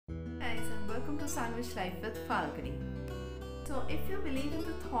guys, and welcome to Sandwhichlife with Falguni. So if you believe in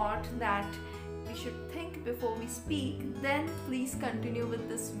the thought that we should think before we speak, then please continue with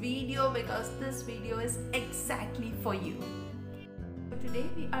this video because this video is exactly for you. So today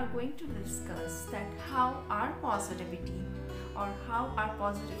we are going to discuss that how our positivity or how our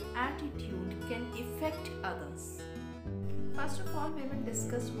positive attitude can affect others. First of all, we will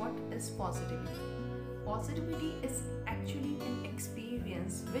discuss what is positivity. Positivity is actually an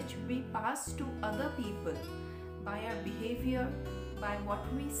experience which we pass to other people by our behavior, by what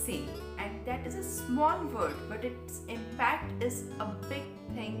we say, and that is a small word, but its impact is a big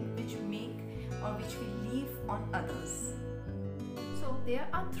thing which we leave on others. So there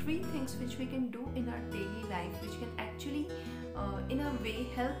are three things which we can do in our daily life which can actually in a way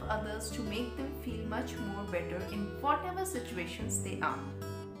help others to make them feel much more better in whatever situations they are.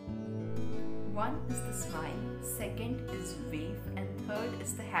 One is the smile, second is wave, and third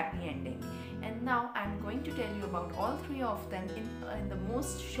is the happy ending. And now I am going to tell you about all three of them in the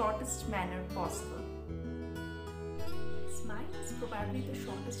most shortest manner possible. Smile is probably the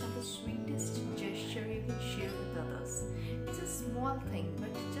shortest and the sweetest gesture you can share with others. It's a small thing,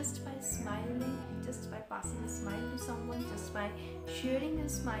 but just by smiling, just by passing a smile to someone, just by sharing a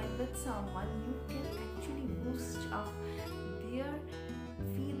smile with someone, you can actually boost up their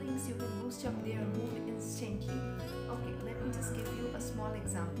feelings, you can boost up their mood instantly. Okay, let me just give you a small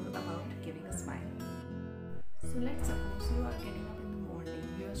example about giving a smile. So let's suppose you are getting up in the morning,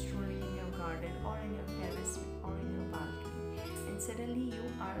 you are strolling in your garden or in your terrace or in your balcony, and suddenly you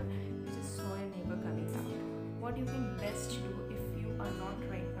just saw your neighbor coming out. What you can best do if you are not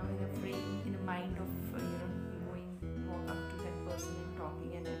right now in a mind of walk up to that person and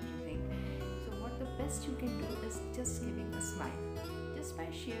talking and everything. So what the best you can do is just giving a smile. Just by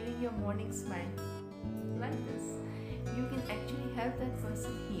sharing your morning smile like this, you can actually help that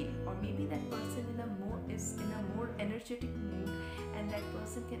person heal, or maybe that person is in a more energetic mood, and that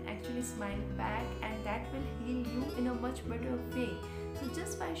person can actually smile back, and that will heal you in a much better way. So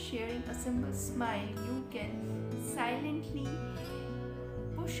just by sharing a simple smile, you can silently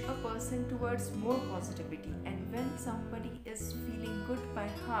push a person towards more positivity. And when somebody is feeling good by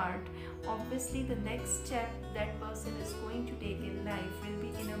heart, obviously the next step that person is going to take in life will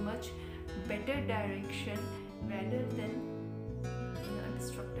be in a much better direction rather than in a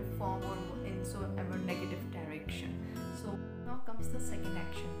destructive form or in so ever negative direction. So now comes the second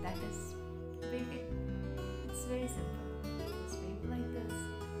action, that is waving. It's very simple. Just wave like this.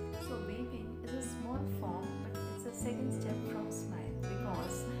 So waving is a small form, but it's a second step from smile,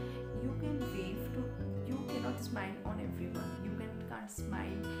 because you cannot smile on everyone. You can't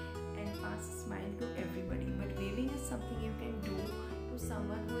smile and pass a smile to everybody, but waving is something you can do to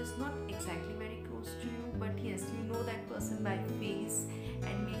someone who is not exactly very close to you, but yes, you know that person by face,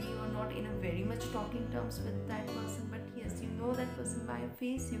 and maybe you are not in a very much talking terms with that person, but yes, you know that person by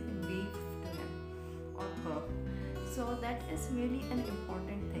face, you can wave to him or her. So that is really an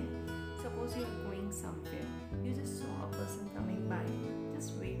important thing. Suppose you are going somewhere, you just saw a person coming by,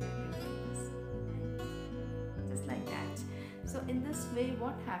 just wave at him like this, just like that. So in this way,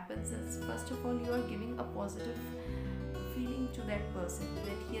 what happens is, first of all, you are giving a positive feeling to that person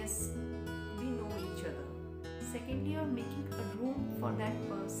that yes, we know each other. Secondly, you are making a room for that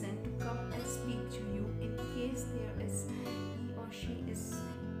person to come and speak to you in case he or she is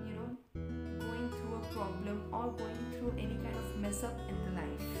going through a problem or going through any kind of mess up in the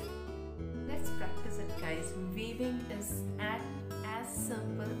life. Let's practice it, guys. Waving is as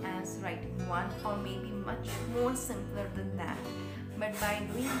simple as writing one, or maybe much more simpler than that. But by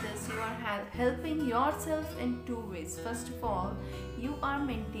doing this, you are helping yourself in two ways. First of all, you are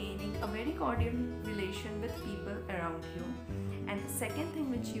maintaining a very cordial relation with people around you. And the second thing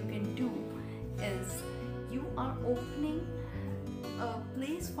which you can do is you are opening a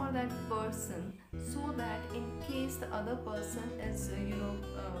place for that person, so that in case the other person is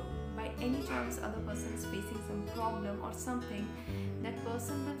by any chance other person is facing some problem or something, that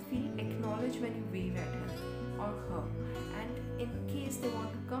person will feel acknowledged when you wave at him or her. And in case they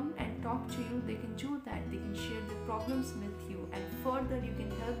want to come and talk to you, they can do that. They can share their problems with you, and further you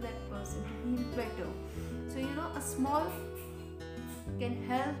can help that person to heal better. So a small can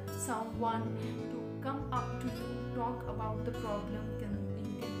help someone to come up to you, talk about the problem. You can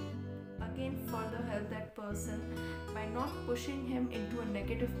again further help that person by not pushing him into a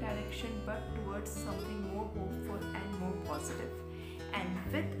negative direction, but towards something more hopeful and more positive. And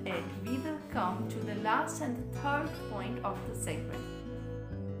with it, we will come to the last and the third point of the segment.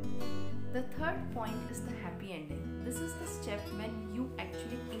 The third point is the happy ending. This is the step when you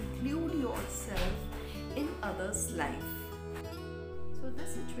actually include yourself in others' life. So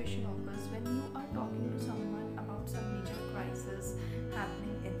this situation occurs when you are talking to someone about some major crisis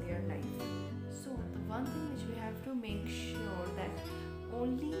happening in their life. So the one thing which we have to make sure that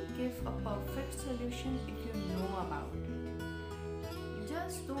only give a perfect solution if you know about it.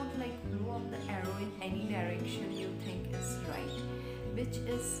 Just don't blow up the arrow in any direction you think is right, which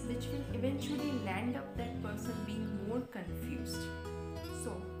will eventually land up that person being more confused.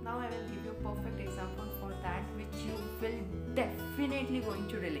 So now I will give you a perfect example for that, which you will definitely going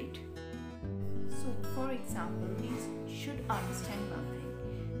to relate. So for example, we should understand one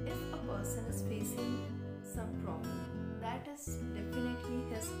thing. If a person is facing some problem, that is definitely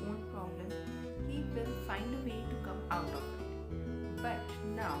his own problem. He will find a way to come out of it. But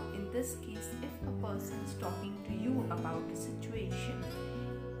now in this case, if a person is talking to you about a situation,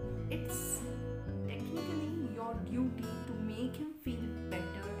 it's technically your duty to make him feel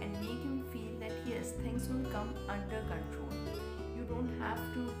better and make him feel that yes, things will come under control. You don't have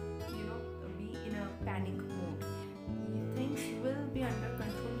to be in a panic mode. Things will be under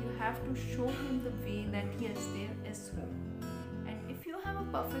control. You have to show him the way that yes, there is hope. And if you have a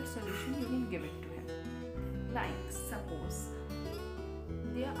perfect solution, you can give it to him. Like suppose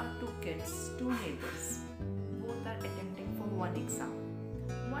there are two kids, two neighbors. Both are attempting for one exam.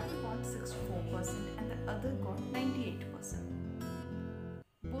 One got 64% and the other got 98%.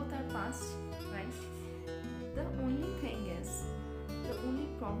 Both are passed, right? The only thing is, the only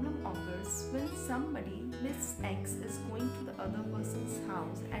problem occurs when somebody, Miss X, is going to the other person's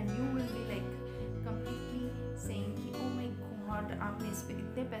house and you will be completely saying कि oh my god, आपने इस पे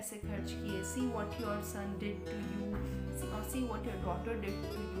इतने पैसे खर्च किए, see what your son did to you, or see what your daughter did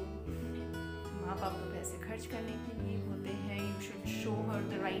to you. माँ बाप तो पैसे खर्च करने के लिए होते हैं. You should show her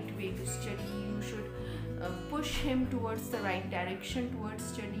the right way to study. You should push him towards the right direction towards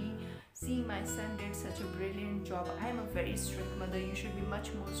study. See, my son did such a brilliant job. I am a very strict mother. You should be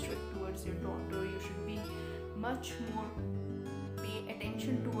much more strict towards your daughter. You should be much more pay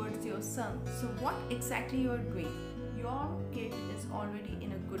attention towards your son. So what exactly you are doing? Your kid is already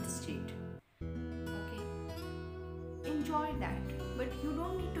in a good state. Okay, enjoy that, but you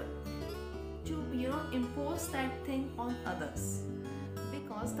don't need to impose that thing on others,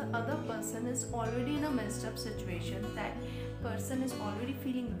 because the other person is already in a messed up situation. That person is already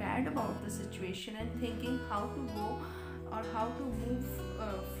feeling bad about the situation and thinking how to go or how to move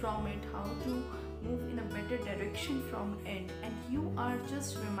from it, how to move in a better direction from it, and you are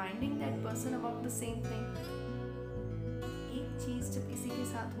just reminding that person about the same thing. एक चीज़ जब किसी के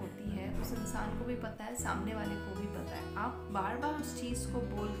साथ होती है, उस इंसान को भी पता है, सामने वाले को भी पता है. आप बार बार उस चीज़ को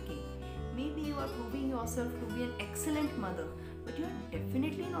बोल के, maybe you are proving yourself to be an excellent mother, but you are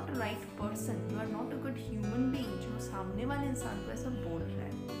definitely not a right person. You are not a good human being जो सामने वाले इंसान को ऐसा बोल रहा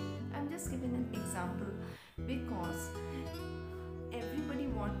है. I'm just giving an example because everybody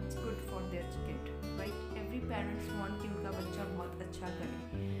wants good for their kid, right? Every parents want कि उनका बच्चा बहुत अच्छा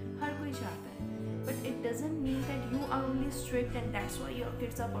करे. हर कोई चाहता है. But it doesn't mean that you are only strict and that's why your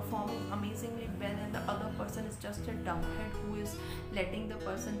kids are performing amazingly well and the other person is just a dumbhead who is letting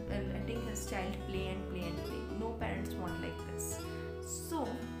his child play and play and play. No parents want like this. So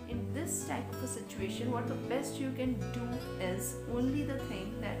in this type of a situation, what the best you can do is only the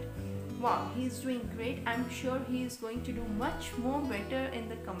thing that wow, he is doing great. I'm sure he is going to do much more better in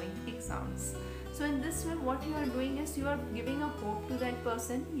the coming exams. So in this way, what you are doing is you are giving a hope to that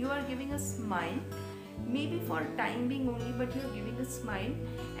person. You are giving a smile, maybe for time being only, but you are giving a smile.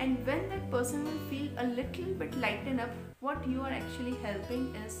 And when that person will feel a little bit lighten up, what you are actually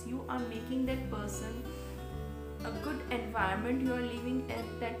helping is you are making that person a good environment. You are living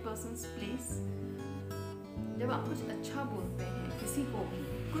at that person's place. जब आप कुछ अच्छा बोलते हैं किसी को भी,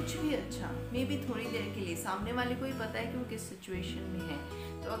 कुछ भी अच्छा, मे बी थोड़ी देर के लिए, सामने वाले को ही पता है कि वो किस सिचुएशन में है,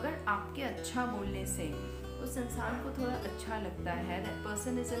 तो अगर आपके अच्छा बोलने से उस इंसान को थोड़ा अच्छा लगता है, that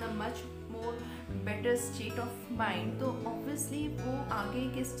person is in a much more better state of mind, तो ऑब्वियसली वो आगे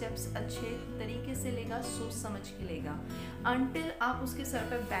के स्टेप्स अच्छे तरीके से लेगा, सोच समझ के लेगा. अनटिल आप उसके सर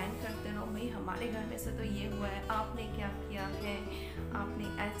पे बैंग करते रहो, भाई हमारे घर में से तो ये हुआ है, आपने क्या किया है, आपने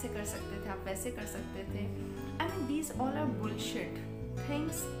ऐसे कर सकते थे, आप वैसे कर सकते थे. I mean, these all are bullshit.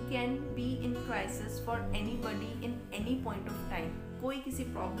 Things can be in crisis for anybody in any point of time. कोई किसी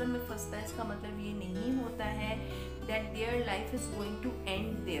प्रॉब्लम में फंसता है, इसका मतलब ये नहीं होता है that their life is going to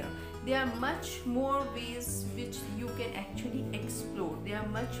end there. There are much more ways which you can actually explore. There are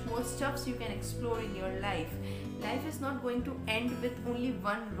much more stuffs you can explore in your life. Life is not going to end with only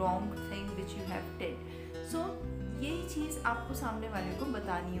one wrong thing which you have did. So यही चीज़ आपको सामने वाले को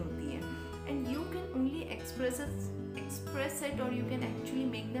बतानी होती है. And you can only express it express it, or you can actually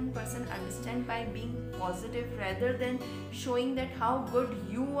make them person understand by being positive rather than showing that how good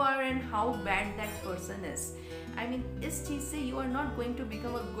you are and how bad that person is. I mean, इस चीज़ से you are not going to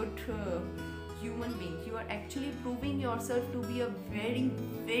become a good human being. You are actually proving yourself to be a very,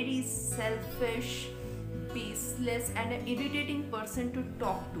 very selfish, baseless and an irritating person to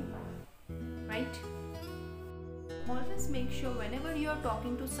talk to, right? Always make sure whenever you are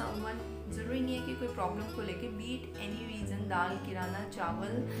talking to someone, ज़रूरी नहीं है कि कोई problem को लेके, be it any reason, दाल, किराना,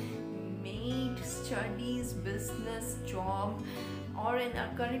 चावल, maid, studies, business, job, or in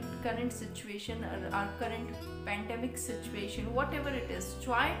our current situation, or our current pandemic situation, whatever it is,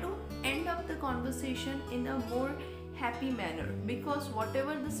 try to end up the conversation in a more happy manner, because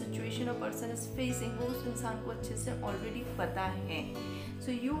whatever the situation a person is facing, वो उस इंसान को अच्छे से already पता है.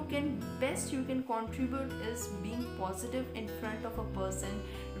 So you can contribute is being positive in front of a person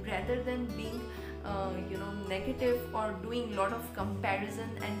rather than being negative or doing lot of comparison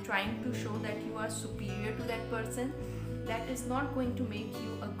and trying to show that you are superior to that person. That is not going to make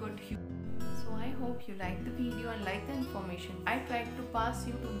you a good human. So I hope you like the video and like the information. I tried to pass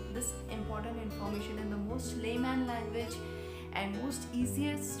you to this important information in the most layman language and most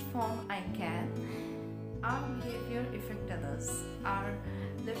easiest form I can. Our behavior affect others, our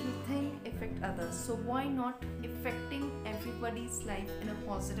little thing affect others, so why not affecting everybody's life in a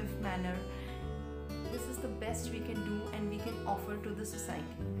positive manner? This is the best we can do and we can offer to the society.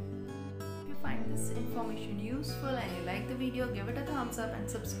 If you find this information useful and you like the video, give it a thumbs up and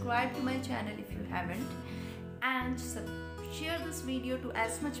subscribe to my channel if you haven't, and share this video to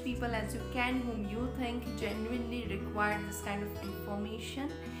as much people as you can whom you think genuinely require this kind of information,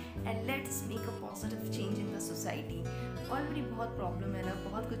 and let's make a positive change in the society. Already बहुत problem है ना,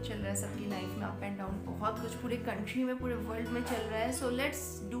 बहुत कुछ चल रहा है सबकी life में, अप एंड डाउन, बहुत कुछ पूरे कंट्री में, पूरे वर्ल्ड में चल रहा है. So let's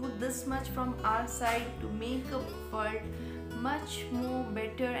do this much from our side to make a world much more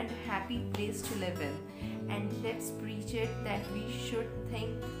better and happy place to live in, and let's preach it that we should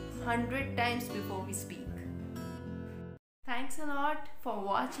think 100 times before we speak. Thanks a lot for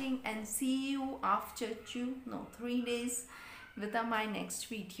watching and see you after 3 days with my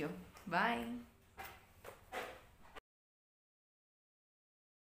next video. Bye.